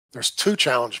there's two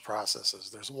challenge processes.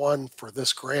 There's one for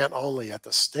this grant only at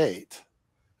the state,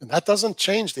 and that doesn't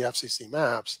change the FCC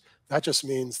maps. That just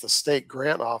means the state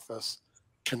grant office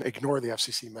can ignore the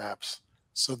FCC maps.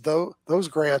 So those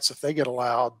grants, if they get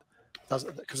allowed,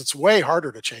 because it's way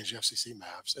harder to change the FCC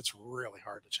maps. It's really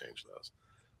hard to change those.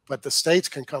 But the states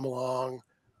can come along,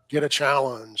 get a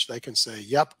challenge. They can say,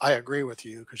 yep, I agree with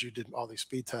you because you did all these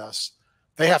speed tests.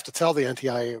 They have to tell the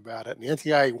NTIA about it. And the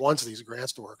NTIA wants these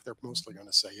grants to work. They're mostly going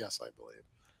to say, yes, I believe.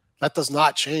 That does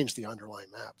not change the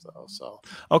underlying map, though. So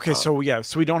okay, so yeah,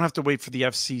 so we don't have to wait for the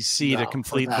FCC to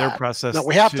complete their process. No,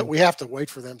 we have to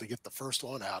wait for them to get the first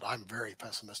one out. I'm very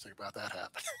pessimistic about that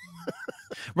happening.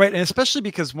 Right, and especially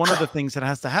because one of the things that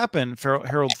has to happen,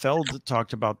 Harold Feld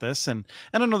talked about this, and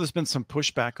I know there's been some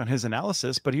pushback on his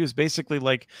analysis, but he was basically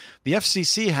like, the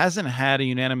FCC hasn't had a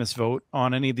unanimous vote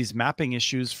on any of these mapping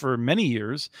issues for many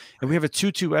years, and we have a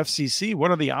 2-2 FCC. What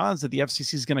are the odds that the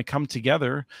FCC is going to come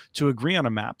together to agree on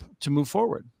a map to move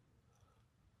forward?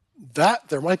 That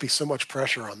there might be so much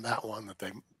pressure on that one that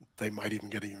they might even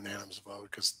get a unanimous vote,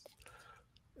 because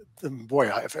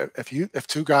boy, if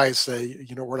two guys say,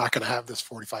 we're not going to have this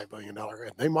 $45 billion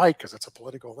grant, they might, because it's a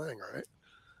political thing, right?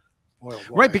 Boy, oh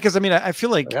boy. Right, because I mean, I feel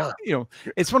like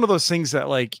it's one of those things that,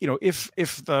 like, if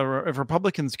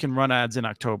Republicans can run ads in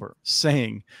October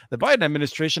saying the Biden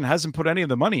administration hasn't put any of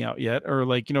the money out yet, or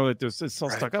like it's all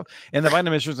stuck up, and the Biden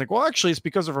administration is like, well, actually, it's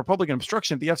because of Republican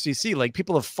obstruction at the FCC. Like,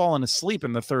 people have fallen asleep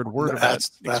in the third word of that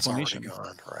explanation. That's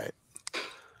already gone, right?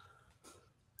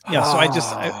 Yeah, so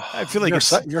I feel like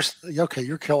you're okay.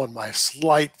 You're killing my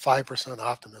slight 5%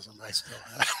 optimism I still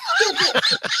have.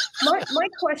 my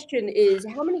question is,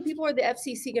 how many people are the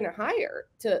FCC going to hire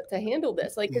to handle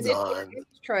this? Like, because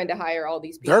it's trying to hire all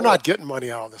these people. They're not getting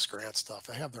money out of this grant stuff.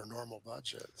 They have their normal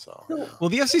budget. So well,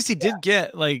 the FCC did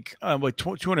get like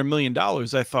 $200 million,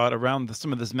 I thought, around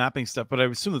some of this mapping stuff, but I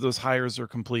assume that those hires are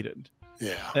completed.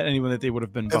 Yeah, anyone that they would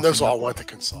have been. And those all went to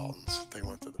consultants. They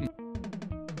went to the